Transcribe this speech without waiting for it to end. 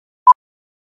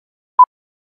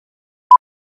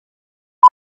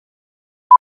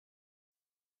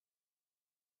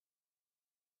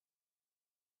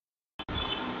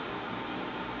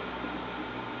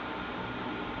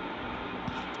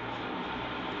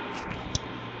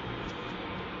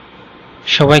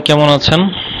সবাই কেমন আছেন?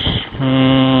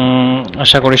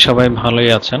 আশা করি সবাই ভালোই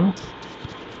আছেন।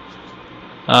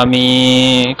 আমি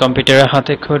কম্পিউটারের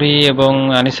হাতেখড়ি এবং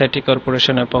আনিসাইটি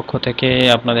কর্পোরেশনের পক্ষ থেকে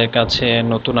আপনাদের কাছে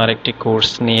নতুন আরেকটি কোর্স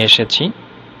নিয়ে এসেছি।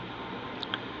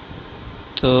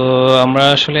 তো আমরা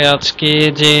আসলে আজকে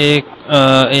যে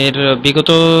এর বিগত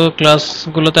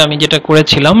ক্লাসগুলোতে আমি যেটা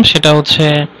করেছিলাম সেটা হচ্ছে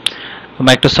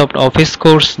মাইক্রোসফট অফিস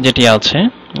কোর্স যেটি আছে,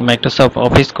 মাইক্রোসফট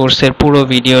অফিস কোর্সের পুরো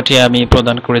ভিডিওটি আমি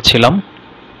প্রদান করেছিলাম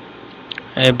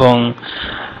এবং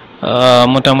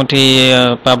মোটামুটি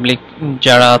পাবলিক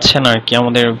যারা আছেন আর কি,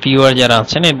 আমাদের ভিউয়ার যারা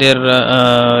আছেন, এদের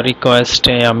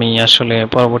রিকোয়েস্টে আমি আসলে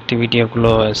পরবর্তী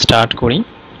ভিডিওগুলো স্টার্ট করি।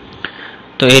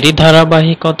 তো এরই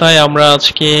ধারাবাহিকতায় আমরা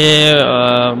আজকে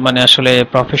মানে আসলে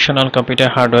প্রফেশনাল কম্পিউটার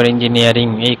হার্ডওয়্যার ইঞ্জিনিয়ারিং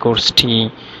এই কোর্সটি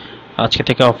আজকে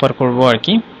থেকে অফার করব আর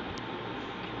কি।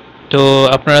 তো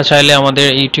আপনারা চাইলে আমাদের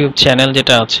ইউটিউব চ্যানেল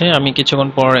যেটা আছে, আমি কিছুক্ষণ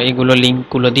পর এইগুলো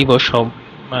লিঙ্কগুলো দিব সব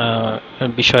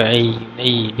বিষয়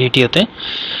এই ভিডিওতে।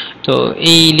 তো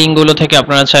এই লিঙ্কগুলো থেকে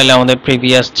আপনারা চাইলে আমাদের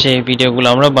প্রিভিয়াস যে ভিডিওগুলো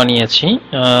আমরা বানিয়েছি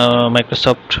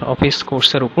মাইক্রোসফট অফিস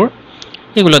কোর্সের উপর,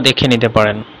 এগুলো দেখে নিতে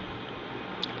পারেন।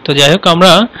 তো যাই হোক,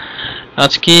 আমরা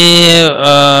আজকে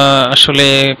আসলে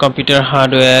কম্পিউটার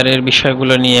হার্ডওয়্যারের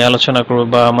বিষয়গুলো নিয়ে আলোচনা করব,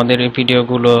 বা আমাদের এই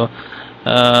ভিডিওগুলো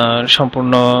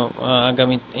সম্পূর্ণ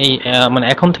আগামী এই মানে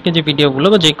এখন থেকে যে ভিডিওগুলো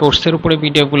বা যে কোর্সের উপরে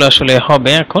ভিডিওগুলো আসলে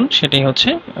হবে এখন, সেটাই হচ্ছে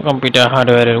কম্পিউটার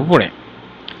হার্ডওয়্যারের উপরে।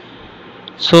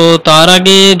 সো তার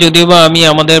আগে যদিও বা আমি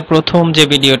আমাদের প্রথম যে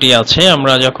ভিডিওটি আছে,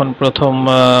 আমরা যখন প্রথম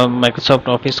মাইক্রোসফট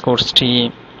অফিস কোর্সটি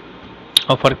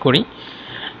অফার করি,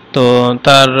 তো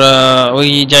তার ওই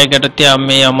জায়গাটাতে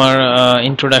আমি আমার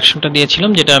ইন্ট্রোডাকশনটা দিয়েছিলাম,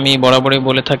 যেটা আমি বরাবরই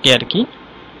বলে থাকি আর কি।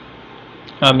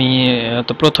 আমি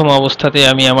তো প্রথম অবস্থাতে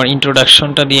আমি আমার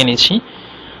ইন্ট্রোডাকশনটা দিয়ে নিছি,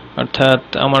 অর্থাৎ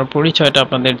আমার পরিচয়টা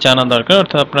আপনাদের জানা দরকার,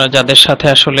 অর্থাৎ আপনারা যাদের সাথে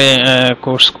আসলে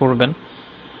কোর্স করবেন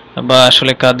বা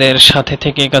আসলে কাদের সাথে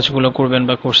থেকে কাজগুলো করবেন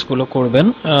বা কোর্সগুলো করবেন,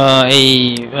 এই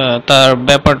তার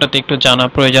ব্যাপারটাতে একটু জানা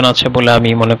প্রয়োজন আছে বলে আমি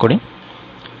মনে করি।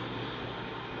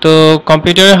 তো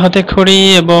কম্পিউটারের হাতেখড়ি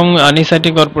এবং আনিসাইটি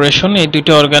কর্পোরেশন এই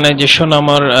দুটি অর্গানাইজেশন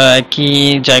আমার একই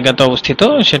জায়গাতে অবস্থিত,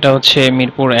 সেটা হচ্ছে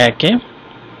মিরপুর 1-এ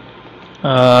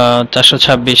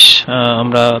 426,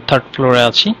 আমরা 3rd ফ্লোরে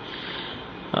আছি,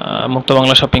 মুক্ত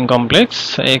বাংলা শপিং কমপ্লেক্স।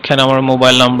 এখানে আমার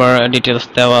মোবাইল নাম্বার ডিটেলস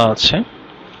দেওয়া আছে।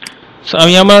 সো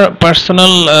আমি আমার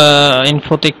পার্সোনাল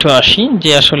ইনফোতে একটু আসি,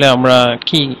 যে আসলে আমরা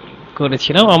কি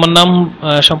করেছিলাম। আমার নাম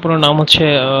সম্পূর্ণ নাম হচ্ছে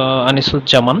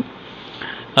আনিসুজ্জামান।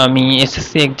 আমি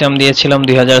এসএসসি এক্সাম দিয়েছিলাম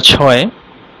 2006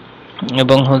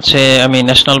 এবং হচ্ছে আমি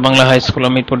national Bangla high school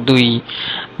Mirpur 2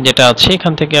 যেটা আছে,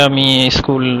 এখান থেকে আমি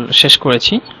স্কুল শেষ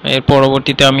করেছি। এর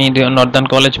পরবর্তীতে আমি Northern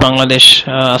college Bangladesh,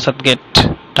 Asad gate,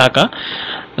 Dhaka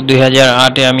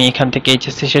 2008-এ আমি এখান থেকে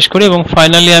এইচএসসি শেষ করি এবং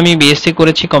ফাইনালি আমি বিএসসি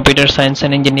করেছি কম্পিউটার সায়েন্স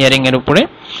অ্যান্ড ইঞ্জিনিয়ারিং এর উপরে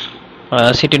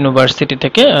সিটি ইউনিভার্সিটি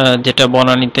থেকে, যেটা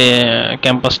বনানীতে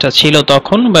ক্যাম্পাসটা ছিল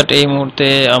তখন, বাট এই মুহূর্তে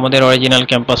আমাদের অরিজিনাল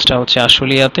ক্যাম্পাসটা হচ্ছে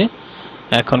আশুলিয়াতে,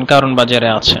 এখন কারণ বাজারে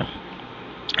আছে।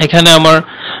 এখানে আমার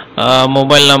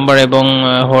মোবাইল নাম্বার এবং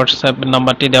হোয়াটসঅ্যাপ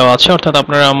নাম্বারটি দেওয়া আছে, অর্থাৎ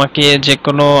আপনারা আমাকে যে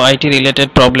কোনো আইটি রিলেটেড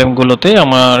প্রবলেমগুলোতে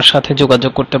আমার সাথে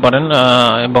যোগাযোগ করতে পারেন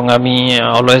এবং আমি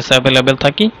অলওয়েজ অ্যাভেলেবেল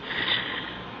থাকি।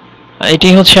 এটি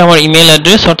হচ্ছে আমার ইমেল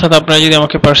অ্যাড্রেস, অর্থাৎ আপনারা যদি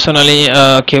আমাকে পার্সোনালি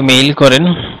কেউ মেইল করেন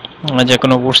যে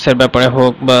কোনো কোর্সের ব্যাপারে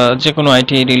হোক বা যে কোনো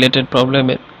আইটি রিলেটেড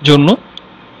প্রবলেমের জন্য,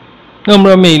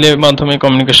 আমরা মেইলের মাধ্যমে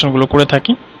কমিউনিকেশনগুলো করে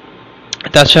থাকি।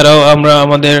 তাছাড়াও আমরা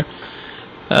আমাদের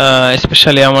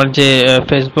স্পেশালি আমার যে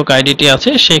ফেসবুক আইডিটি আছে,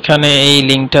 সেখানে এই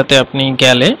লিঙ্কটাতে আপনি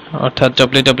গেলে, অর্থাৎ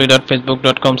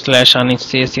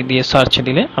www.facebook.com/aniscsc দিয়ে সার্চ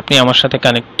দিলে আপনি আমার সাথে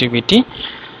কানেক্টিভিটি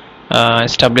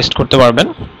এস্টাবলিশ করতে পারবেন।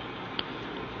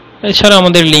 এছাড়া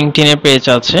আমাদের লিঙ্কডইনে পেজ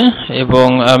আছে এবং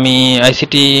আমি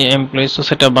ICT employee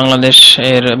society of Bangladesh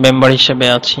এর মেম্বার হিসেবে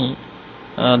আছি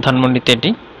ধানমন্ডিতে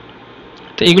এটি।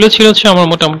 তো এগুলো ছিল হচ্ছে আমার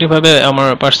মোটামুটিভাবে আমার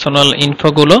পার্সোনাল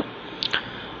ইনফোগুলো।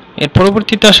 এর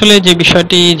পরবর্তীতে আসলে যে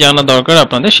বিষয়টি জানা দরকার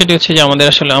আপনাদের, সেটি হচ্ছে যে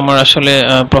আমার আসলে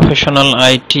প্রফেশনাল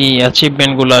আইটি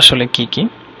অ্যাচিভমেন্টগুলো আসলে কি কি।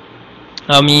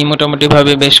 আমি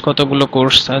মোটামুটিভাবে বেশ কতগুলো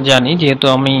কোর্স জানি, যেহেতু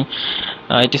আমি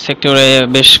আইটি সেক্টরে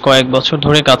বেশ কয়েক বছর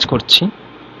ধরে কাজ করছি।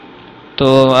 তো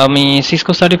আমি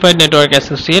সিসকো সার্টিফাইড নেটওয়ার্ক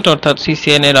অ্যাসোসিয়েট, অর্থাৎ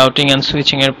সিসিএন এর রাউটিং অ্যান্ড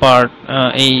সুইচিং এর পার্ট,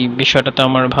 এই বিষয়টাতে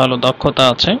আমার ভালো দক্ষতা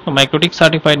আছে। মাইক্রোটিক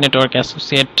সার্টিফাইড নেটওয়ার্ক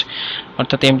অ্যাসোসিয়েট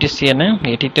অর্থাৎ এমটিসিএন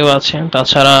এটিতেও আছে।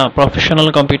 তাছাড়া প্রফেশনাল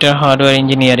কম্পিউটার হার্ডওয়্যার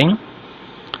ইঞ্জিনিয়ারিং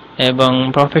এবং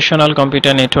প্রফেশনাল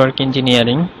কম্পিউটার নেটওয়ার্ক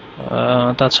ইঞ্জিনিয়ারিং,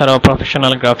 তাছাড়াও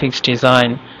প্রফেশনাল গ্রাফিক্স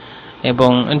ডিজাইন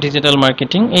এবং ডিজিটাল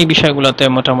মার্কেটিং, এই বিষয়গুলোতে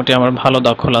মোটামুটি আমার ভালো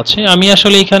দখল আছে। আমি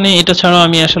আসলে এখানে এটা ছাড়াও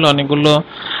আমি আসলে অনেকগুলো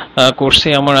কোর্সে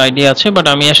আমার আইডিয়া আছে, বাট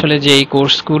আমি আসলে যে এই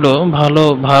কোর্সগুলো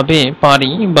ভালোভাবে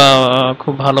পারি বা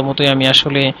খুব ভালো মতোই আমি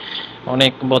আসলে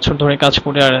অনেক বছর ধরে কাজ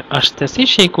করে আসতেছি,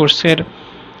 সেই কোর্সের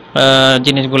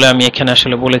জিনিসগুলো আমি এখানে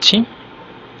আসলে বলেছি।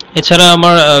 এছাড়া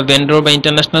আমার ভেন্ডর বা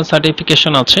ইন্টারন্যাশনাল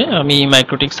সার্টিফিকেশন আছে। আমি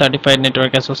মাইক্রোটিক সার্টিফাইড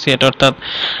নেটওয়ার্ক অ্যাসোসিয়েট অর্থাৎ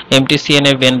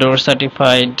এমটিসিএনএ ভেন্ডর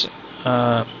সার্টিফাইড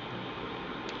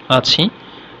আছি।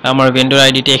 আমার ভেন্ডর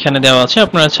আইডিটি এখানে দেওয়া আছে,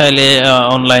 আপনারা চাইলে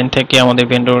অনলাইন থেকে আমাদের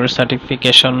ভেন্ডর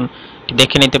সার্টিফিকেশন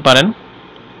দেখে নিতে পারেন।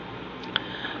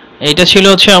 এইটা ছিল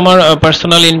হচ্ছে আমার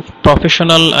পার্সোনাল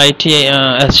প্রফেশনাল আইটি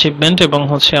অ্যাচিভমেন্ট এবং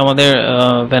হচ্ছে আমাদের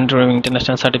ভেন্ডর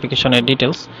ইন্টারন্যাশনাল সার্টিফিকেশনের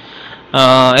ডিটেলস।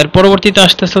 এর পরবর্তীতে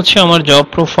আসতেছে হচ্ছে আমার জব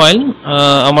প্রোফাইল।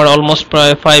 আমার অলমোস্ট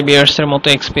প্রায় 5 ইয়ার্সের মতো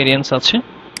এক্সপিরিয়েন্স আছে।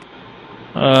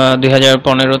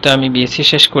 2015-তে আমি বিএসসি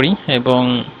শেষ করি এবং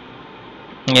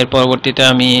এর পরবর্তীতে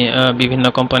আমি বিভিন্ন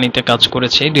কোম্পানিতে কাজ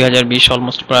করেছি। 2020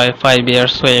 অলমোস্ট প্রায় 5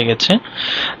 ইয়ার্স হয়ে গেছে।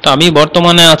 তো আমি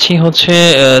বর্তমানে আছি হচ্ছে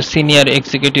সিনিয়র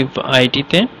এক্সিকিউটিভ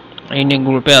আইটিতে, ইউনিক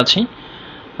গ্রুপে আছি,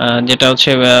 যেটা হচ্ছে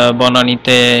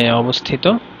বনানীতে অবস্থিত।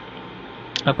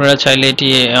 আপনারা চাইলে এটি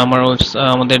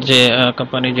আমাদের যে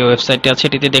কোম্পানির যে ওয়েবসাইটটি আছে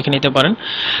এটিতে দেখে নিতে পারেন।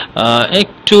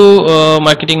 একটু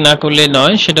মার্কেটিং না করলে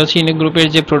নয়, সেটা হচ্ছে ইউনিক গ্রুপের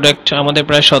যে প্রোডাক্ট, আমাদের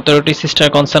প্রায় 17টি সিস্টার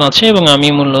কনসার্ন আছে এবং আমি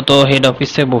মূলত হেড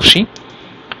অফিসে বসি।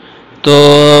 তো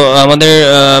আমাদের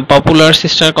পপুলার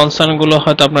সিস্টার কনসার্নগুলো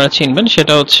হয়তো আপনারা চিনবেন,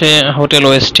 সেটা হচ্ছে হোটেল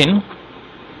ওয়েস্টিন,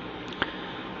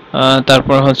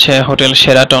 তারপর হচ্ছে হোটেল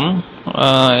শেরাটন,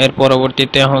 এর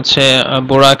পরবর্তীতে হচ্ছে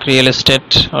বোরাক রিয়েল এস্টেট,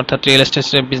 অর্থাৎ রিয়েল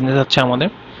এস্টেটের বিজনেস হচ্ছে আমাদের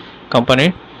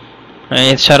কোম্পানির।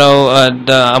 এছাড়াও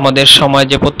আমাদের সময়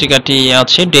যে পত্রিকাটি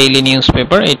আছে ডেইলি নিউজ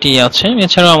পেপার, এটি আছে।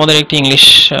 এছাড়াও আমাদের একটি English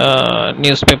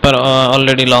news paper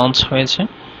already launch হয়েছে।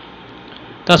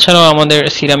 তাছাড়াও আমাদের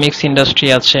সিরামিক্স ইন্ডাস্ট্রি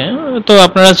আছে। তো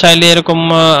আপনারা চাইলে এরকম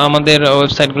আমাদের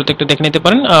ওয়েবসাইটগুলোতে একটু দেখে নিতে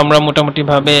পারেন। আমরা মোটামুটি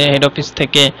ভাবে হেড অফিস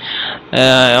থেকে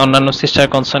অন্যান্য সিস্টার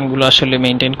কনসার্নগুলো আসলে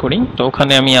মেনটেন করি। তো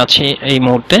ওখানে আমি আছি এই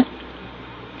মুহূর্তে,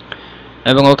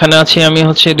 এবং ওখানে আছি আমি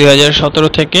হচ্ছে 2017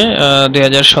 থেকে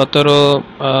 2017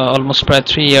 অলমোস্ট প্রায়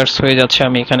 3 ইয়ার্স হয়ে যাচ্ছে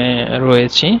আমি এখানে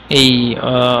রয়েছি এই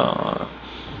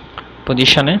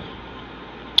পজিশনে।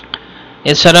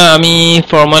 এছাড়া আমি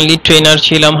ফর্মালি ট্রেনার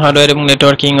ছিলাম হার্ডওয়্যার এবং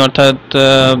নেটওয়ার্কিং, অর্থাৎ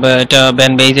এটা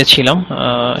ব্যান বেইজে ছিলাম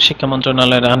শিক্ষা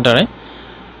মন্ত্রণালয়ের আন্ডারে।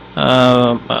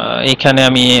 এখানে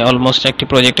আমি অলমোস্ট একটি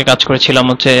প্রজেক্টে কাজ করেছিলাম,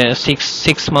 হচ্ছে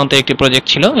 6 মান্থের একটি প্রজেক্ট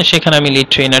ছিল, সেখানে আমি লিড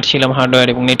ট্রেনার ছিলাম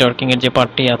হার্ডওয়্যার এবং নেটওয়ার্কিং এর যে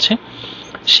পার্টটি আছে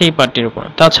সেই পার্টটির উপর।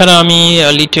 তাছাড়া আমি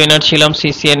লিড ট্রেনার ছিলাম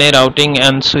সিসিএনএ রাউটিং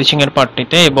অ্যান্ড সুইচিং এর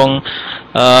পার্টটিতে, এবং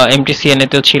এমটিসিএনএ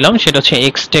তেও ছিলাম, সেটা হচ্ছে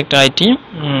এক্সটেক্ট আইটি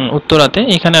উত্তরাতে।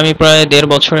 এখানে আমি প্রায় 1.5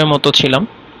 বছরের মতো ছিলাম।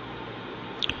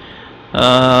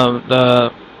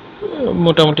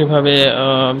 মোটামুটি ভাবে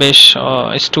বেশ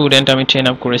স্টুডেন্ট আমি ট্রেন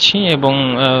আপ করেছি, এবং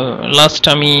লাস্ট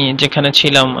আমি যেখানে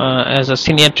ছিলাম as a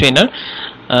senior trainer,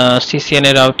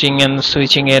 CCNA routing and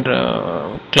switching এর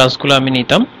ক্লাসগুলো আমি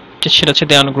নিতাম, সেটা হচ্ছে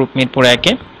দেওয়ান গ্রুপ মিরপুর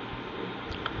 1-এ।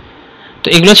 তো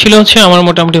এগুলো ছিল হচ্ছে আমার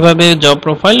মোটামুটি ভাবে জব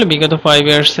প্রোফাইল। বিগত 5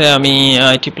 ইয়ার্সে আমি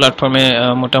আইটি প্ল্যাটফর্মে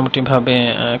মোটামুটি ভাবে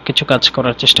কিছু কাজ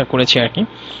করার চেষ্টা করেছি আর কি।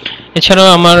 এছাড়াও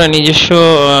আমার নিজস্ব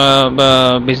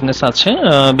বিজনেস আছে।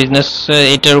 বিজনেস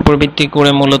এটার উপর ভিত্তি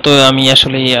করে মূলত আমি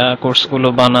আসলে কোর্সগুলো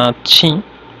বানাচ্ছি।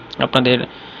 আপনাদের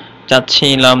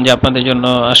চাচ্ছিলাম যে আপনাদের জন্য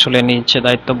আসলে নিজ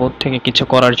দায়িত্ববোধ থেকে কিছু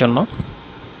করার জন্য।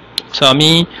 সো আমি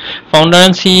ফাউন্ডার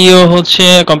অ্যান্ড সিইও হচ্ছে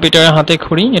কম্পিউটারের হাতে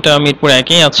খড়ি, এটা মিরপুর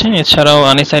 1-এ আছে। এছাড়াও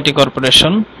আনিস আইটি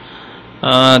কর্পোরেশন,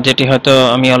 যেটি হয়তো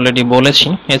আমি অলরেডি বলেছি।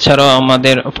 এছাড়াও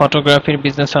আমাদের ফটোগ্রাফির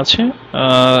বিজনেস আছে,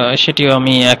 সেটিও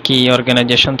আমি একই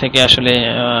অর্গানাইজেশন থেকে আসলে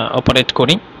অপারেট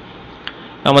করি।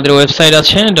 আমাদের ওয়েবসাইট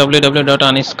আছে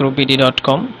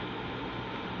www.anisgroupbd.com।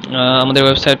 আমাদের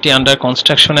ওয়েবসাইটটি আন্ডার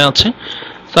কনস্ট্রাকশনে আছে,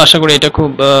 তো আশা করি এটা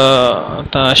খুব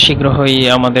শীঘ্রই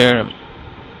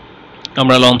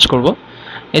আমরা লঞ্চ করব।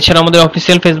 এছাড়া আমাদের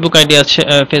অফিসিয়াল ফেসবুক আইডি আছে,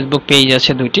 ফেসবুক পেজ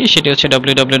আছে 2টি, সেটি হচ্ছে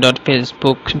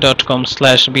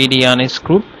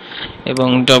www.facebook.com/bdanisgroup এবং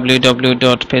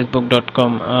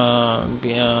www.facebook.com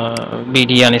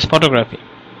bdanisphotography।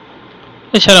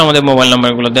 এছাড়া আমাদের মোবাইল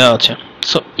নাম্বারগুলো দেওয়া আছে।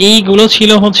 সো এইগুলো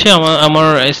ছিল হচ্ছে আমার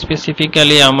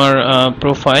স্পেসিফিক্যালি আমার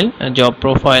profile, job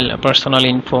profile, personal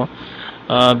info,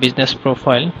 business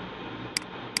profile,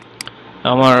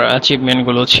 আমার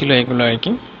অ্যাচিভমেন্টগুলো ছিল এগুলো আর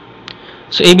কি।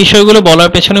 সো এই বিষয়গুলো বলার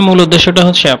পেছনে মূল উদ্দেশ্যটা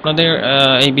হচ্ছে আপনাদের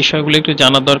এই বিষয়গুলো একটু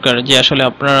জানা দরকার, যে আসলে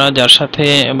আপনারা যার সাথে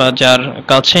বা যার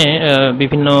কাছে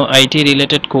বিভিন্ন আইটি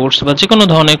রিলেটেড কোর্স বা যে কোনো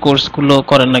ধরনের কোর্সগুলো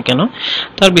করেন না কেন,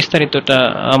 তার বিস্তারিতটা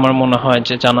আমার মনে হয়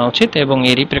যে জানা উচিত, এবং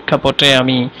এরই প্রেক্ষাপটে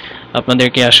আমি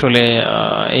আপনাদেরকে আসলে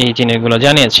এই জিনিসগুলো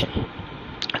জানিয়েছি।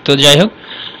 তো যাই হোক,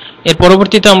 এর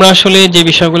পরবর্তীতে আমরা আসলে যে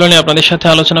বিষয়গুলো নিয়ে আপনাদের সাথে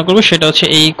আলোচনা করব সেটা হচ্ছে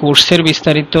এই কোর্সের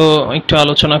বিস্তারিত একটু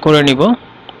আলোচনা করে নিব।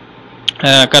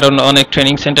 কারণ অনেক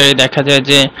ট্রেনিং সেন্টারে দেখা যায়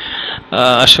যে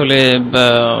আসলে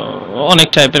অনেক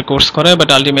টাইপের কোর্স করে, বাট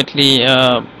আলটিমেটলি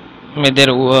এদের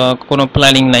কোনো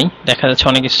প্ল্যানিং নাই। দেখা যাচ্ছে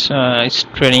অনেক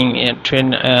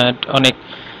অনেক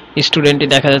স্টুডেন্টই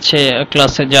দেখা যাচ্ছে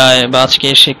ক্লাসে যায় বা আজকে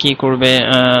সে কি করবে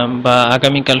বা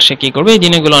আগামীকাল সে কি করবে, এই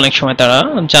জিনিসগুলো অনেক সময় তারা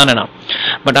জানে না।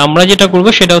 বাট আমরা যেটা করব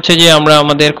সেটা হচ্ছে যে আমরা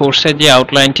আমাদের কোর্সের যে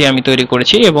আউটলাইনটি আমি তৈরি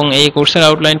করেছি, এবং এই কোর্সের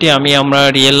আউটলাইনটি আমরা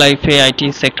রিয়েল লাইফে আইটি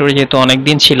সেক্টরে যেহেতু অনেক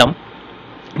দিন ছিলাম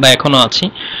বা এখনো আছি,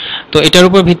 তো এটার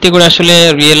উপর ভিত্তি করে আসলে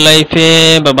রিয়েল লাইফে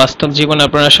বা বাস্তব জীবনে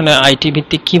আপনারা আসলে আইটি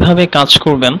ভিত্তিক কিভাবে কাজ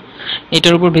করবেন,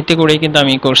 এটার উপর ভিত্তি করেই কিন্তু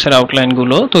আমি কোর্সের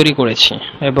আউটলাইনগুলো তৈরি করেছি।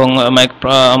 এবং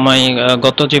আমি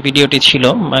গত যে ভিডিওটি ছিল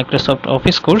মাইক্রোসফট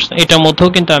অফিস কোর্স, এটার মধ্যেও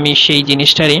কিন্তু আমি সেই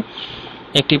জিনিসটারই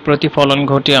একটি প্রতিফলন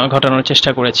ঘটানোর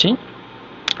চেষ্টা করেছি।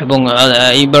 এবং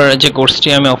এইবার যে কোর্সটি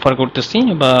আমি অফার করতেছি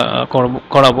বা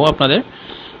করাবো আপনাদের,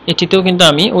 এটিতেও কিন্তু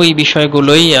আমি ওই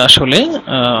বিষয়গুলোই আসলে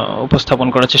উপস্থাপন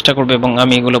করার চেষ্টা করব এবং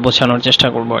আমি এগুলো বোঝানোর চেষ্টা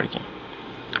করব আর কি।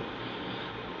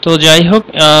 তো যাই হোক,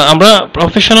 আমরা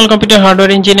প্রফেশনাল কম্পিউটার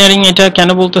হার্ডওয়্যার ইঞ্জিনিয়ারিং এটা কেন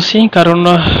বলতেছি, কারণ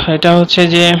এটা হচ্ছে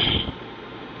যে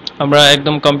আমরা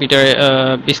একদম কম্পিউটার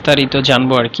বিস্তারিত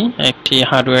জানবো আর কি। একটি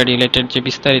হার্ডওয়্যার রিলেটেড যে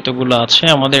বিস্তারিতগুলো আছে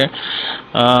আমাদের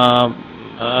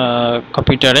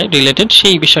কম্পিউটারে রিলেটেড,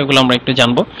 সেই বিষয়গুলো আমরা একটু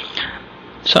জানবো।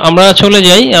 সো আমরা চলে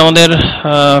যাই আমাদের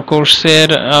কোর্সের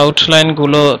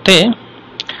আউটলাইনগুলোতে।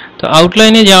 তো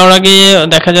আউটলাইনে যাওয়ার আগে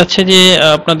দেখা যাচ্ছে যে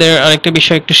আপনাদের আরেকটা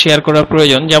বিষয় একটু শেয়ার করা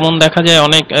প্রয়োজন। যেমন দেখা যায়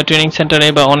অনেক ট্রেনিং সেন্টারে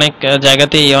বা অনেক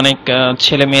জায়গাতেই অনেক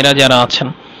ছেলে মেয়েরা যারা আছেন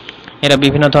এরা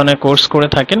বিভিন্ন ধরনের কোর্স করে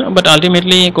থাকেন, বাট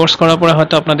আলটিমেটলি কোর্স করার পরে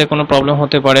হয়তো আপনাদের কোনো প্রবলেম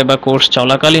হতে পারে বা কোর্স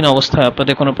চলাকালীন অবস্থায়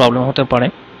আপনাদের কোনো প্রবলেম হতে পারে,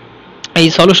 এই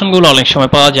সলিউশনগুলো অনেক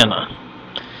সময় পাওয়া যায় না।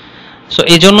 সো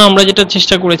এই জন্য আমরা যেটা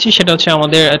চেষ্টা করেছি সেটা হচ্ছে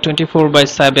আমাদের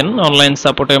 24/7 অনলাইন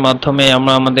সাপোর্টের মাধ্যমে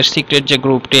আমরা আমাদের সিক্রেট যে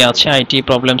গ্রুপটি আছে আইটি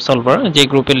প্রবলেম সলভার, যে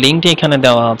গ্রুপের লিঙ্কটি এখানে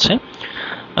দেওয়া আছে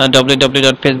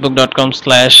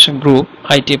www.facebook.com/group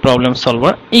IT problem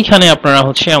solver, এইখানে আপনারা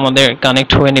হচ্ছে আমাদের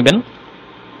কানেক্ট হয়ে নেবেন।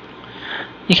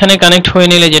 এখানে কানেক্ট হয়ে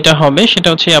নিলে যেটা হবে সেটা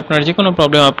হচ্ছে আপনার যে কোনো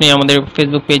প্রবলেম আপনি আমাদের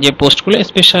ফেসবুক পেজে পোস্ট করলে,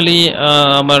 স্পেশালি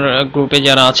আমার গ্রুপে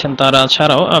যারা আছেন তারা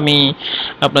ছাড়াও আমি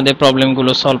আপনাদের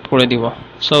প্রবলেমগুলো সলভ করে দিব।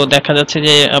 সো দেখা যাচ্ছে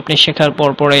যে আপনি শেখার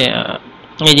পরে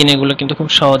এই জিনিসগুলো কিন্তু খুব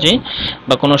সহজেই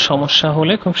বা কোনো সমস্যা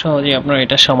হলে খুব সহজেই আপনারা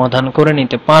এটা সমাধান করে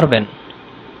নিতে পারবেন।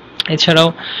 এছাড়াও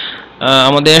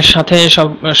আমাদের সাথে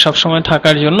সব সময়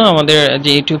থাকার জন্য আমাদের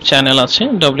যে ইউটিউব চ্যানেল আছে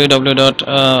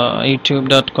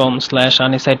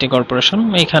www.youtube.com/anisitcorporation,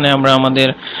 এখানে আমরা আমাদের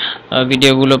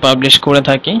ভিডিওগুলো পাবলিশ করে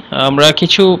থাকি। আমরা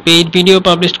কিছু পেইড ভিডিও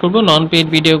পাবলিশ করব, নন পেইড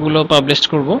ভিডিওগুলো পাবলিশ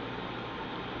করব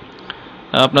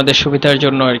আপনাদের সুবিধার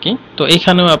জন্য আর কি। তো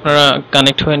এখানেও আপনারা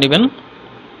কানেক্ট হয়ে নেবেন।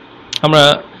 আমরা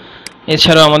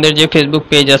এছাড়াও আমাদের যে ফেসবুক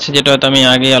পেজ আছে যেটা হয়তো আমি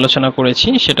আগে আলোচনা করেছি,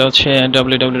 সেটা হচ্ছে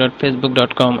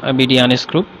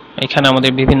www.facebook.com/bdanisgroup, এখানে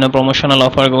আমাদের বিভিন্ন প্রমোশনাল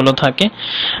অফারগুলো থাকে।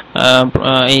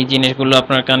 এই জিনিসগুলো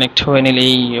আপনারা কানেক্ট হয়ে নিলে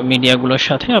এই মিডিয়াগুলোর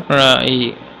সাথে আপনারা এই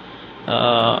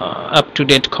আপ টু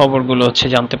ডেট খবরগুলো হচ্ছে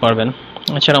জানতে পারবেন।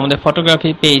 এছাড়া আমাদের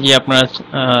ফটোগ্রাফি পেজে আপনারা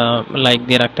লাইক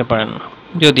দিয়ে রাখতে পারেন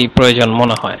যদি প্রয়োজন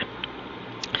মনে হয়।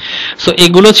 সো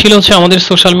এগুলো ছিল হচ্ছে আমাদের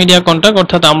সোশ্যাল মিডিয়া কন্টাক্ট,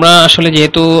 অর্থাৎ আমরা আসলে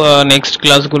যেহেতু নেক্সট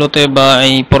ক্লাসগুলোতে বা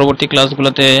এই পরবর্তী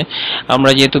ক্লাসগুলোতে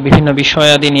আমরা যেহেতু বিভিন্ন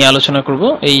বিষয়াদি নিয়ে আলোচনা করব,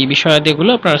 এই বিষয়াদিগুলো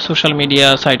আপনারা সোশ্যাল মিডিয়া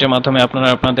সাইটের মাধ্যমে আপনারা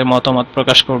আপনাদের মতামত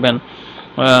প্রকাশ করবেন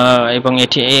এবং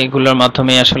এগুলোর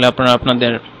মাধ্যমে আসলে আপনারা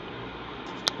আপনাদের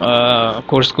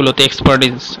কোর্সগুলোতে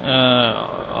এক্সপার্টিস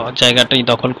জায়গাটাই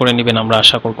দখল করে নেবেন আমরা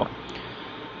আশা করব।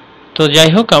 তো যাই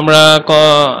হোক, আমরা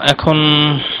এখন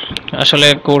আসলে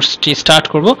কোর্সটি স্টার্ট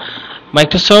করব।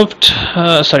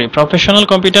 প্রফেশনাল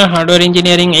কম্পিউটার হার্ডওয়্যার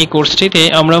ইঞ্জিনিয়ারিং এই কোর্সটিতে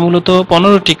আমরা মূলত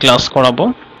 15টি ক্লাস করাবো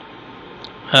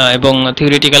এবং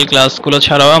থিওরিটিক্যাল ক্লাসগুলো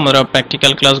ছাড়াও আমরা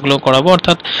প্র্যাকটিক্যাল ক্লাসগুলো করাবো।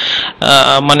 অর্থাৎ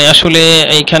মানে আসলে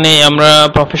এইখানে আমরা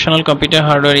professional computer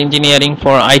hardware engineering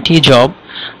for IT job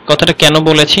কথাটা কেন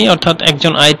বলেছি, অর্থাৎ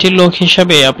একজন আইটি লোক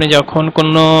হিসাবে আপনি যখন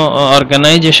কোনো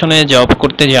অর্গানাইজেশনে জব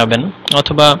করতে যাবেন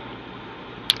অথবা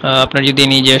আপনার যদি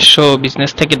নিজস্ব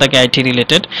বিজনেস থেকে থাকে আইটি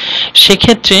রিলেটেড,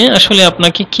 সেক্ষেত্রে আসলে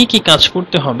আপনাকে কি কি কাজ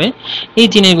করতে হবে এই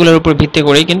জিনিসগুলোর উপর ভিত্তি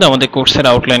করেই কিন্তু আমাদের কোর্সের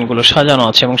আউটলাইনগুলো সাজানো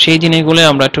আছে এবং সেই জিনিসগুলো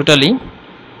আমরা টোটালি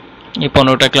এই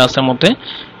 15টা ক্লাসের মধ্যে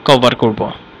কভার করব।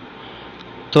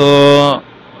 তো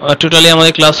টোটালি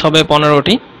আমাদের ক্লাস হবে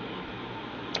 15টি।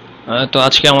 তো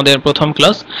আজকে আমাদের প্রথম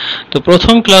ক্লাস। তো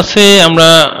প্রথম ক্লাসে আমরা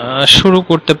শুরু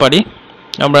করতে পারি।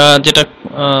 আমরা যেটা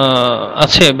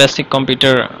আছে basic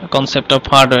computer concept of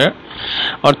hardware,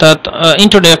 অর্থাৎ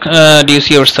ইন্ট্রোডিউস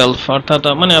ইউরসেলফ, অর্থাৎ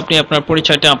মানে আপনি আপনার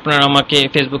পরিচয়টা আমাকে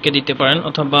ফেসবুকে দিতে পারেন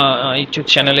অথবা ইউটিউব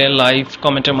চ্যানেলে লাইভ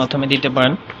কমেন্টের মাধ্যমে দিতে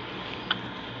পারেন।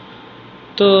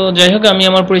 তো যাই হোক, আমি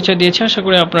আমার পরিচয় দিয়েছি, আশা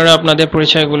করি আপনারা আপনাদের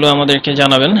পরিচয়গুলো আমাদেরকে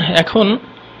জানাবেন। এখন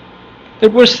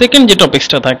এরপর সেকেন্ড যে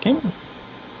টপিকসটা থাকে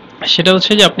সেটা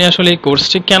হচ্ছে যে আপনি আসলে এই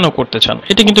কোর্সটি কেন করতে চান।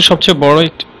 এটা কিন্তু সবচেয়ে বড়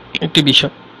একটি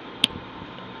বিষয়।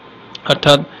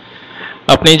 অর্থাৎ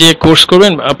আপনি যে কোর্স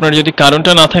করবেন, আপনার যদি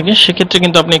কারণটা না থাকে সেক্ষেত্রে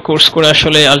কিন্তু আপনি কোর্স করে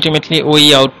আসলে আলটিমেটলি ওই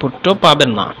আউটপুটটা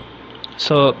পাবেন না।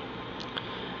 সো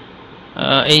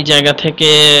এই জায়গা থেকে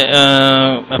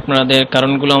আপনাদের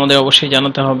কারণগুলো আমাদের অবশ্যই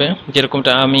জানাতে হবে।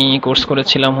 যেরকমটা আমি কোর্স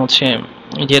করেছিলাম হচ্ছে,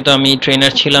 যেহেতু আমি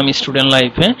ট্রেনার ছিলাম স্টুডেন্ট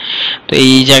লাইফে, তো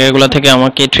এই জায়গাগুলো থেকে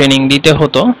আমাকে ট্রেনিং দিতে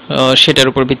হতো। সেটার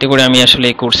উপর ভিত্তি করে আমি আসলে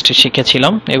এই কোর্সটি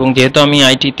শিখেছিলাম, এবং যেহেতু আমি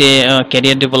আইটিতে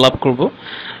ক্যারিয়ার ডেভেলপ করব,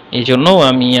 এই জন্য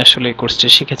আমি আসলে কোর্সটি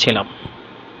শিখেছিলাম।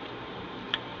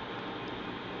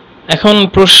 এখন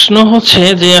প্রশ্ন হচ্ছে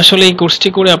যে আসলে এই কোর্সটি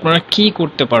করে আপনারা কি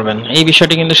করতে পারবেন। এই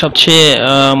বিষয়টি কিন্তু সবচেয়ে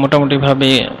মোটামুটিভাবে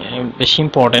বেশি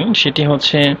ইম্পর্টেন্ট। সেটি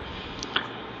হচ্ছে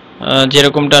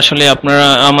যেরকমটা আসলে আপনারা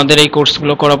আমাদের এই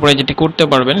কোর্সগুলো করার পরে যেটি করতে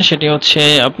পারবেন সেটি হচ্ছে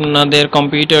আপনাদের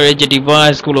কম্পিউটারে যে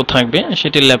ডিভাইসগুলো থাকবে,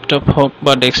 সেটি ল্যাপটপ হোক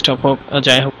বা ডেস্কটপ হোক,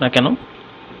 যাই হোক না কেন,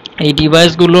 এই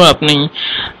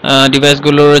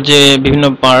ডিভাইসগুলোর যে বিভিন্ন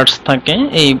পার্টস থাকে,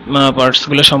 এই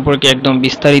পার্টসগুলো সম্পর্কে একদম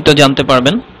বিস্তারিত জানতে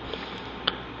পারবেন।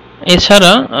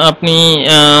 এছাড়া আপনি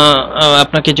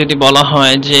আপনাকে যদি বলা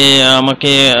হয় যে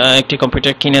আমাকে একটি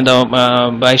কম্পিউটার কিনে দাও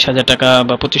 22,000 টাকা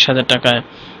বা 25,000 টাকায়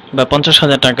বা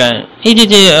 50,000 টাকায়, এই যে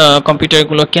যে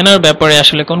কম্পিউটারগুলো কেনার ব্যাপারে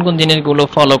আসলে কোন কোন জিনিসগুলো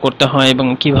ফলো করতে হয় এবং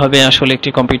কিভাবে আসলে একটি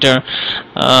কম্পিউটার,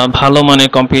 ভালো মানের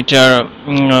কম্পিউটার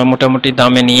মোটামুটি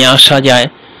দামে নিয়ে আসা যায়,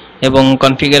 এবং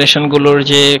কনফিগারেশনগুলোর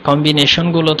যে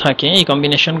কম্বিনেশনগুলো থাকে এই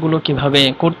কম্বিনেশনগুলো কিভাবে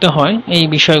করতে হয়, এই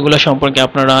বিষয়গুলো সম্পর্কে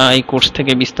আপনারা এই কোর্স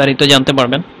থেকে বিস্তারিত জানতে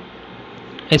পারবেন।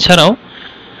 এছাড়াও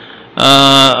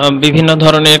বিভিন্ন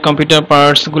ধরনের কম্পিউটার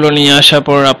পার্টসগুলো নিয়ে আসার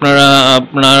পর আপনারা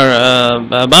আপনার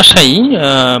বাসায়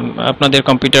আপনাদের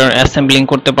কম্পিউটার অ্যাসেম্বলিং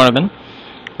করতে পারবেন,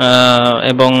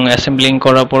 এবং অ্যাসেম্বলিং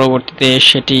করার পরবর্তীতে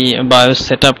সেটি বায়োস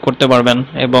সেট আপ করতে পারবেন,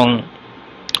 এবং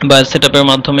বায়োস সেট আপের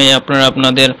মাধ্যমে আপনারা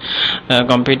আপনাদের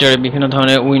কম্পিউটারে বিভিন্ন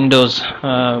ধরনের উইন্ডোজ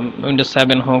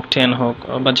 7 হোক, 10 হোক,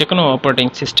 বা যে কোনো অপারেটিং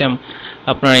সিস্টেম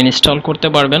আপনারা ইনস্টল করতে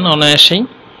পারবেন অনায়াসেই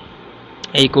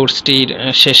এই কোর্সটির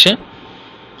শেষে।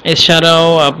 এছাড়াও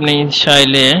আপনি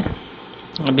চাইলে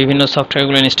বিভিন্ন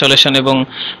সফটওয়্যারগুলো ইনস্টলেশন এবং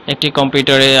একটি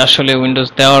কম্পিউটারে আসলে উইন্ডোজ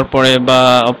দেওয়ার পরে বা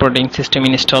অপারেটিং সিস্টেম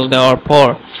ইনস্টল দেওয়ার পর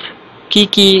কি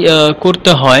কি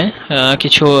করতে হয়,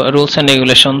 কিছু রুলস অ্যান্ড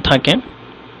রেগুলেশন থাকে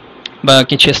বা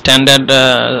কিছু স্ট্যান্ডার্ড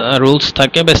রুলস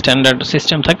থাকে বা স্ট্যান্ডার্ড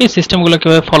সিস্টেম থাকে, এই সিস্টেমগুলো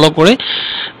কীভাবে ফলো করে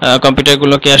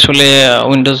কম্পিউটারগুলোকে আসলে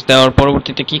উইন্ডোজ দেওয়ার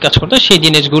পরবর্তীতে কী কাজ করতে হয়, সেই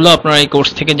জিনিসগুলো আপনারা এই কোর্স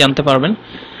থেকে জানতে পারবেন।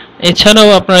 এছাড়াও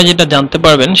আপনারা যেটা জানতে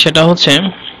পারবেন সেটা হচ্ছে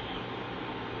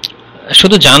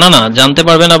শুধু জানা না, জানতে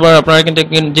পারবেন, আবার আপনারা কিন্তু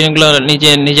জিনিসগুলো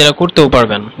নিজেরা করতেও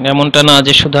পারবেন। এমনটা না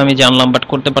যে শুধু আমি জানলাম বাট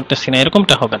করতে পারতেছি না,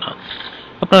 এরকমটা হবে না,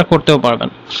 আপনারা করতেও পারবেন।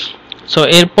 সো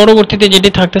এর পরবর্তীতে যেটি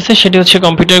থাকতেছে সেটি হচ্ছে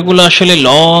কম্পিউটারগুলো আসলে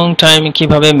লং টাইম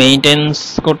কিভাবে মেইনটেনেন্স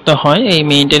করতে হয়, এই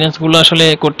মেইনটেনেন্সগুলো আসলে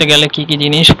করতে গেলে কি কি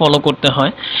জিনিস ফলো করতে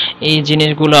হয়, এই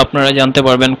জিনিসগুলো আপনারা জানতে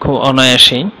পারবেন খুব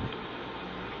অনায়াসেই।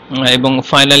 এবং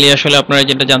ফাইনালি আসলে আপনারা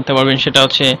যেটা জানতে পারবেন সেটা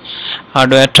হচ্ছে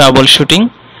হার্ডওয়্যার ট্রাবল শুটিং,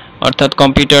 অর্থাৎ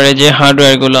কম্পিউটারে যে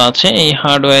হার্ডওয়্যারগুলো আছে এই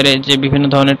হার্ডওয়্যারে যে বিভিন্ন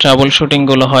ধরনের ট্রাবল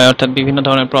শুটিংগুলো হয়, অর্থাৎ বিভিন্ন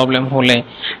ধরনের প্রবলেম হলে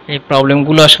এই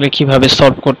প্রবলেমগুলো আসলে কিভাবে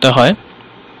সলভ করতে হয়,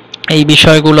 এই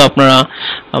বিষয়গুলো আপনারা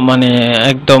মানে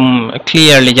একদম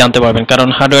ক্লিয়ারলি জানতে পারবেন। কারণ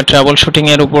হার্ডওয়্যার ট্রাবল শুটিং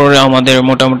এর উপর আমাদের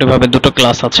মোটামুটিভাবে দুটো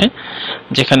ক্লাস আছে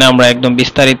যেখানে আমরা একদম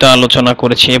বিস্তারিত আলোচনা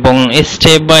করেছি, এবং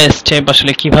স্টেপ বাই স্টেপ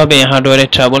আসলে কিভাবে হার্ডওয়্যারের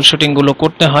ট্রাবল শুটিং গুলো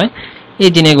করতে হয়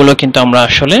এই জিনিসগুলো কিন্তু আমরা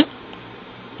আসলে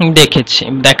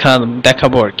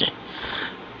দেখাবো আর কি।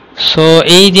 সো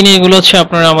এই জিনিসগুলো হচ্ছে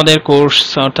আপনারা আমাদের কোর্স,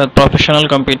 অর্থাৎ professional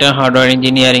computer hardware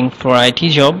engineering for IT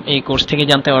job, এই কোর্স থেকে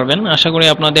জানতে পারবেন। আশা করি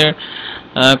আপনাদের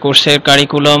কোর্সের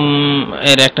কারিকুলাম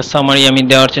এর একটা সামারি আমি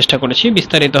দেওয়ার চেষ্টা করেছি,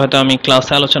 বিস্তারিত হয়তো আমি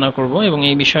ক্লাসে আলোচনা করব, এবং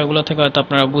এই বিষয়গুলো থেকে হয়তো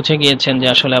আপনারা বুঝে গিয়েছেন যে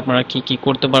আসলে আপনারা কি কি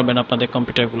করতে পারবেন আপনাদের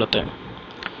কম্পিউটারগুলোতে।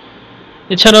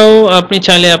 এছাড়াও আপনি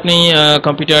চাইলে আপনি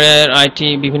কম্পিউটারের আইটি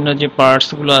বিভিন্ন যে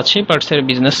পার্টসগুলো আছে পার্টসের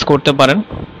বিজনেস করতে পারেন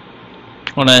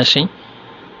অনায়াসেই।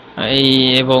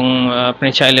 এবং আপনি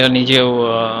চাইলে নিজেও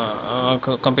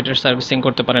কম্পিউটার সার্ভিসিং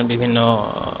করতে পারেন, বিভিন্ন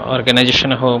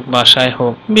অর্গানাইজেশনে হোক, বাসায়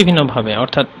হোক, বিভিন্নভাবে,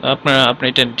 অর্থাৎ আপনি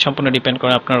এটা সম্পূর্ণ ডিপেন্ড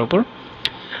করে আপনার উপর।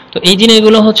 তো এই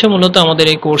জিনিসগুলো হচ্ছে মূলত আমাদের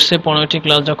এই কোর্সে 15টি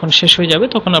ক্লাস যখন শেষ হয়ে যাবে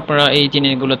তখন আপনারা এই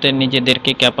জিনিসগুলোতে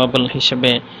নিজেদেরকে ক্যাপাবল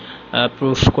হিসেবে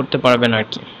প্রুফ করতে পারবেন আর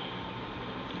কি।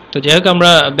 তো যাই হোক,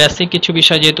 আমরা বেসিক কিছু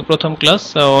বিষয়, যেহেতু প্রথম ক্লাস,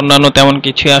 অন্যান্য তেমন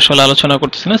কিছু আসলে আলোচনা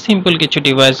করতেছি না, সিম্পল কিছু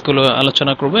ডিভাইসগুলো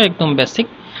আলোচনা করব, একদম বেসিক।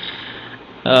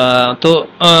 তো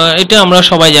এটা আমরা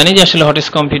সবাই জানি যে আসলে হোয়াট ইজ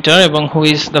কম্পিউটার এবং who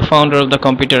is the founder of the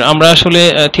computer. আমরা আসলে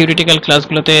থিওরিটিক্যাল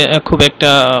ক্লাসগুলোতে খুব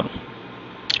একটা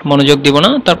মনোযোগ দিব না।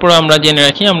 তারপর আমরা জেনে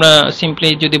রাখি, আমরা সিম্পলি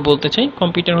যদি বলতে চাই,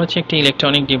 কম্পিউটার হচ্ছে একটি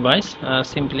ইলেকট্রনিক ডিভাইস,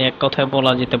 সিম্পলি এক কথায়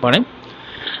বলা যেতে পারে।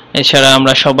 এছাড়া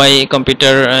আমরা সবাই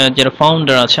কম্পিউটার যারা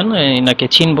ফাউন্ডার আছেন এনাকে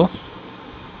চিনব,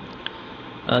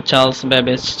 চার্লস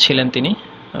ব্যাবেজ ছিলেন তিনি।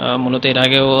 মূলত এর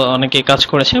আগেও অনেকে কাজ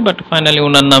করেছে, বাট ফাইনালি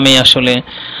ওনার নামেই আসলে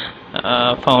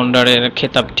ফাউন্ডারের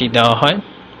খেতাবটি দেওয়া হয়।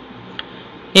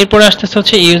 এরপরে আসতেছে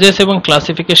হচ্ছে ইউজেস এবং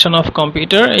ক্লাসিফিকেশন অফ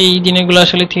কম্পিউটার। এই জিনিসগুলো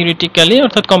আসলে থিওরিটিক্যালি,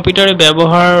 অর্থাৎ কম্পিউটারের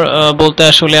ব্যবহার বলতে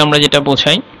আসলে আমরা যেটা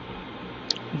বোঝাই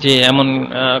যে এমন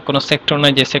কোনো সেক্টর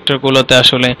নাই যে সেক্টরগুলোতে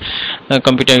আসলে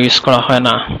কম্পিউটার ইউজ করা হয়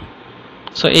না।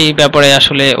 সো এই ব্যাপারে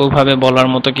আসলে ওইভাবে বলার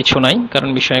মতো কিছু নাই, কারণ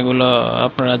বিষয়গুলো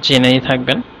আপনারা জেনেই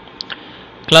থাকবেন।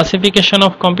 ক্লাসিফিকেশন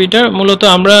অফ কম্পিউটার, মূলত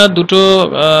আমরা দুটো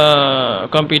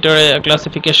কম্পিউটারে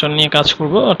ক্লাসিফিকেশন নিয়ে কাজ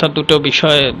করব, অর্থাৎ দুটো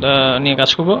বিষয় নিয়ে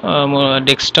কাজ করব,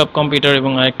 ডেস্কটপ কম্পিউটার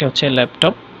এবং আরেকটা হচ্ছে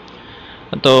ল্যাপটপ।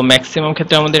 তো ম্যাক্সিমাম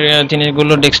ক্ষেত্রে আমাদের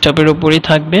জিনিসগুলো ডেস্কটপের উপরই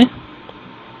থাকবে।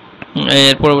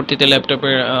 এর পরবর্তীতে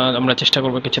ল্যাপটপের আমরা চেষ্টা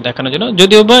করব কিছু দেখানোর জন্য,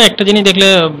 যদিও বা একটা জিনিস দেখলে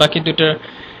বাকি দুটোর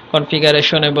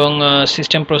কনফিগারেশন এবং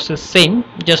সিস্টেম প্রসেস সেম,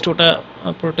 জাস্ট ওটা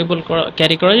পোর্টেবল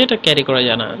ক্যারি করা যায়, এটা ক্যারি করা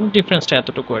যায় না, ডিফারেন্সটা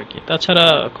এতটুকু আর কি। তাছাড়া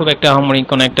খুব একটা আহামরি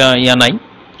কোনো একটা ইয়া নাই।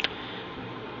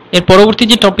 এর পরবর্তী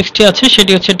যে টপিকসটি আছে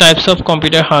সেটি হচ্ছে types of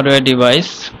computer hardware device.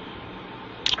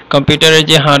 কম্পিউটারের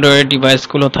যে হার্ডওয়্যার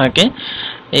ডিভাইসগুলো থাকে,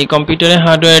 এই কম্পিউটারের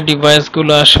হার্ডওয়্যার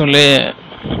ডিভাইসগুলো আসলে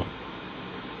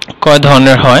কয়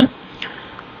ধরনের হয়।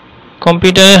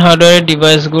 কম্পিউটারের হার্ডওয়্যার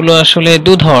ডিভাইসগুলো আসলে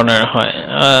দু ধরনের হয়।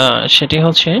 সেটি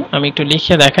হচ্ছে, আমি একটু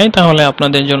লিখে দেখাই তাহলে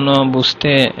আপনাদের জন্য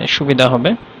বুঝতে সুবিধা হবে।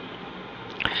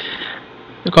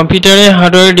 কম্পিউটারের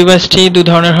হার্ডওয়্যার ডিভাইসটি দু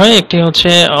ধরনের হয়। একটি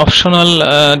হচ্ছে অপশনাল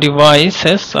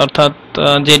ডিভাইসেস, অর্থাৎ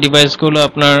যে ডিভাইসগুলো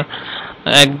আপনার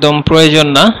একদম প্রয়োজন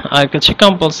না, আর হচ্ছে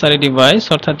কম্পালসারি ডিভাইস,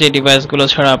 অর্থাৎ যে ডিভাইসগুলো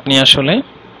ছাড়া আপনি আসলে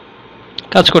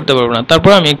কাজ করতে পারবেন না।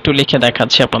 তারপর আমি একটু লিখে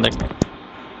দেখাচ্ছি আপনাদেরকে।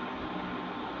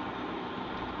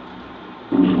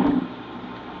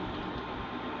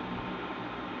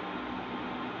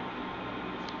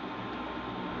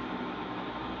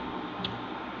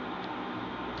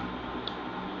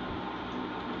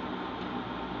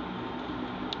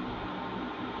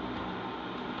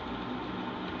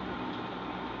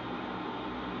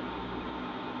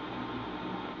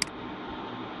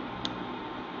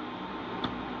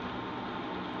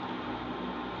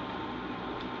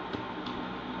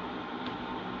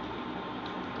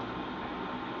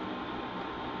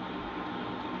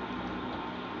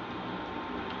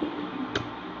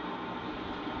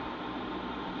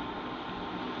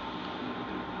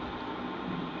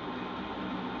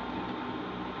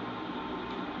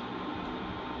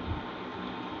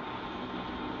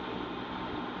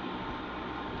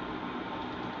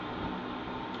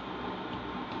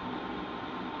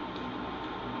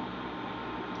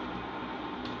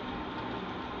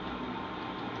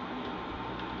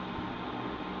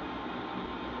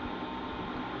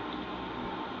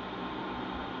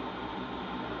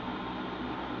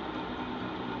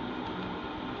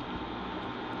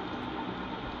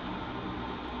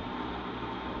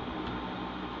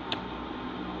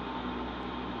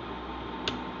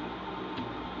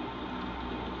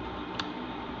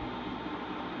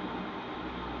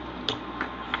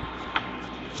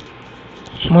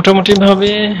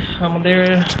 মোটামুটিভাবে আমাদের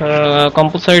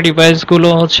কম্পালসারি ডিভাইসগুলো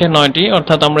হচ্ছে 9টি,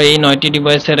 অর্থাৎ আমরা এই 9টি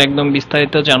ডিভাইসের একদম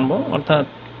বিস্তারিত জানবো। অর্থাৎ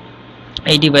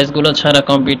এই ডিভাইসগুলো ছাড়া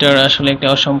কম্পিউটার আসলে একটা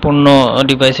অসম্পূর্ণ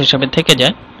ডিভাইস হিসেবে থেকে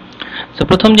যায়। তো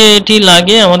প্রথম যে এটি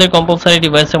লাগে আমাদের কম্পালসারি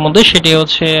ডিভাইসের মধ্যে সেটি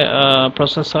হচ্ছে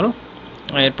প্রসেসর,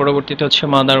 এর পরবর্তীতে হচ্ছে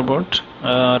motherboard,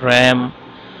 RAM,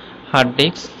 hard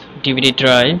disk, DVD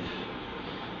drive,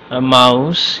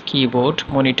 mouse, keyboard,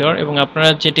 monitor এবং আপনারা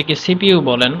যেটিকে সিপিইউ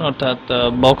বলেন, অর্থাৎ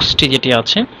বক্সটি যেটি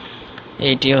আছে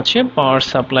এইটি হচ্ছে পাওয়ার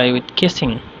সাপ্লাই উইথ কেসিং।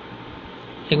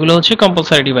 এগুলো হচ্ছে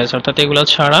কম্পালসারি ডিভাইস, অর্থাৎ এগুলো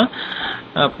ছাড়া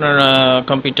আপনার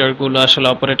কম্পিউটারগুলো আসলে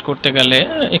অপারেট করতে গেলে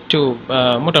একটু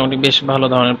মোটামুটি বেশ ভালো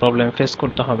ধরনের প্রবলেম ফেস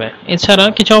করতে হবে। এছাড়া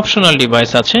কিছু অপশনাল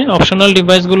ডিভাইস আছে। অপশনাল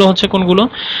ডিভাইসগুলো হচ্ছে কোনগুলো,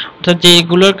 অর্থাৎ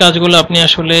যেগুলোর কাজগুলো আপনি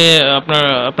আসলে আপনার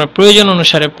আপনার প্রয়োজন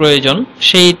অনুসারে প্রয়োজন,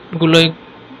 সেইগুলোই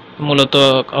মূলত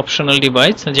অপশনাল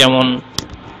ডিভাইস। যেমন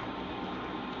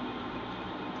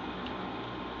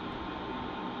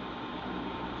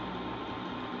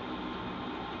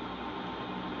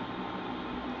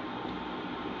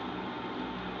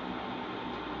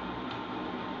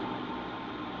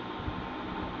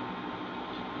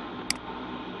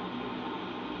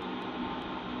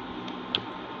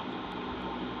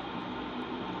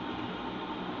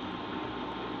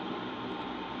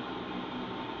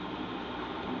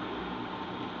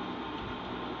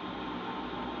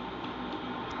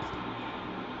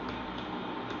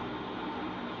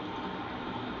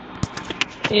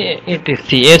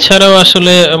এটিসি এছাড়াও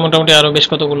আসলে মোটামুটি আরো বেশ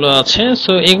কতগুলো আছে।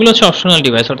 সো এগুলো হচ্ছে অপশনাল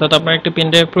ডিভাইস, অর্থাৎ আপনার একটা পেন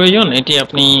ড্রাইভ প্রয়োজন, এটি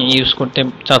আপনি ইউজ করতে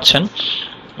চাচ্ছেন।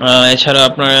 এছাড়া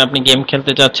আপনি গেম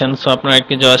খেলতে চাচ্ছেন, সো আপনার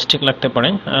একটি জয়স্টিক লাগতে পারে,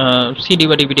 সিডি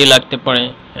বা ডিভিডি লাগতে পারে।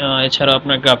 এছাড়া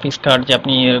আপনার গ্রাফিক্স কার্ড, যে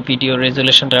আপনি ভিডিও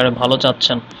রেজুলেশনটা আরো ভালো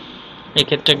চাচ্ছেন,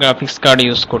 এক্ষেত্রে গ্রাফিক্স কার্ড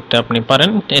ইউজ করতে আপনি পারেন।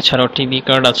 এছাড়াও টিভি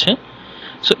কার্ড আছে।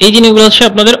 সো এই জিনিসগুলো হচ্ছে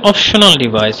আপনাদের অপশনাল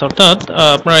ডিভাইস, অর্থাৎ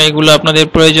আপনারা এগুলো আপনাদের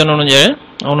প্রয়োজন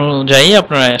অনুযায়ী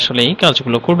আপনারা আসলে এই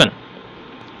কাজগুলো করবেন।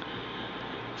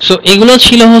 সো এগুলো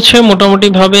ছিল হচ্ছে মোটামুটি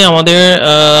ভাবে আমাদের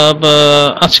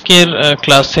আজকের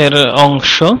ক্লাসের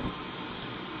অংশ,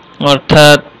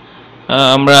 অর্থাৎ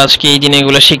আমরা আজকে এই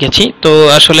জিনিসগুলো শিখেছি। তো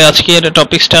আসলে আজকের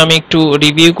টপিকসটা আমি একটু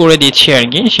রিভিউ করে দিচ্ছি আর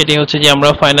কি। সেটি হচ্ছে যে আমরা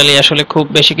ফাইনালি আসলে খুব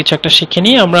বেশি কিছু একটা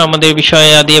শিখিনি, আমরা আমাদের বিষয়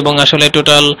আদি এবং আসলে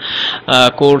টোটাল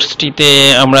কোর্সটিতে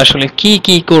আমরা আসলে কি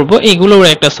কি করব এগুলোর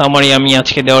একটা সামারি আমি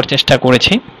আজকে দেওয়ার চেষ্টা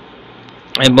করেছি।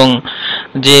 এবং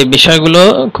যে বিষয়গুলো,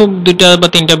 খুব দুইটা বা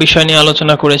তিনটা বিষয় নিয়ে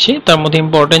আলোচনা করেছি, তার মধ্যে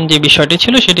ইম্পর্টেন্ট যে বিষয়টি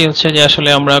ছিল সেটি হচ্ছে যে আসলে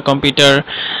আমরা কম্পিউটার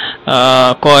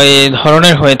কয়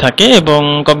ধরনের হয়ে থাকে এবং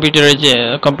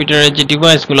কম্পিউটারের যে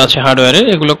ডিভাইসগুলো আছে হার্ডওয়্যারের,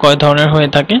 এগুলো কয় ধরনের হয়ে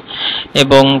থাকে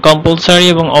এবং কম্পালসারি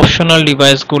এবং অপশনাল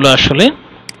ডিভাইসগুলো আসলে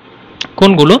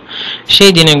কোনগুলো,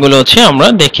 সেই জিনিসগুলো হচ্ছে আমরা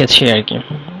দেখেছি আর কি।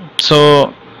 সো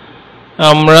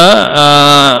আমরা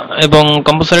এবং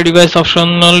কম্পালসারি ডিভাইস,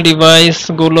 অপশনাল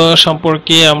ডিভাইসগুলো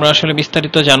সম্পর্কে আমরা আসলে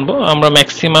বিস্তারিত জানবো। আমরা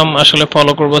ম্যাক্সিমাম আসলে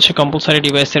ফলো করবো হচ্ছে কম্পালসারি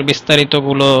ডিভাইসের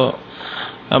বিস্তারিতগুলো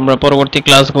আমরা পরবর্তী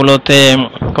ক্লাসগুলোতে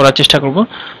করার চেষ্টা করব।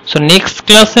 সো নেক্সট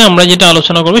ক্লাসে আমরা যেটা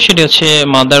আলোচনা করব সেটি হচ্ছে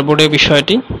মাদারবোর্ডের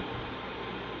বিষয়টি।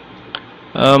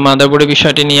 মাদারবোর্ডের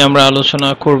বিষয়টি নিয়ে আমরা আলোচনা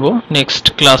করব নেক্সট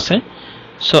ক্লাসে।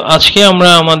 সো আজকে আমরা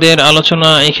আমাদের আলোচনা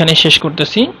এখানে শেষ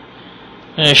করতেছি।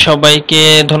 সবাইকে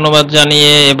ধন্যবাদ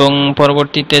জানিয়ে এবং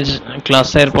পরবর্তী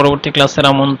ক্লাসের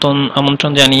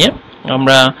আমন্ত্রণ জানিয়ে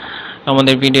আমরা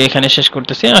আমাদের ভিডিও এখানে শেষ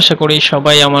করতেছি। আশা করি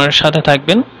সবাই আমার সাথে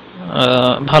থাকবেন,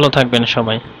 ভালো থাকবেন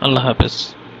সবাই। আল্লাহ হাফেজ।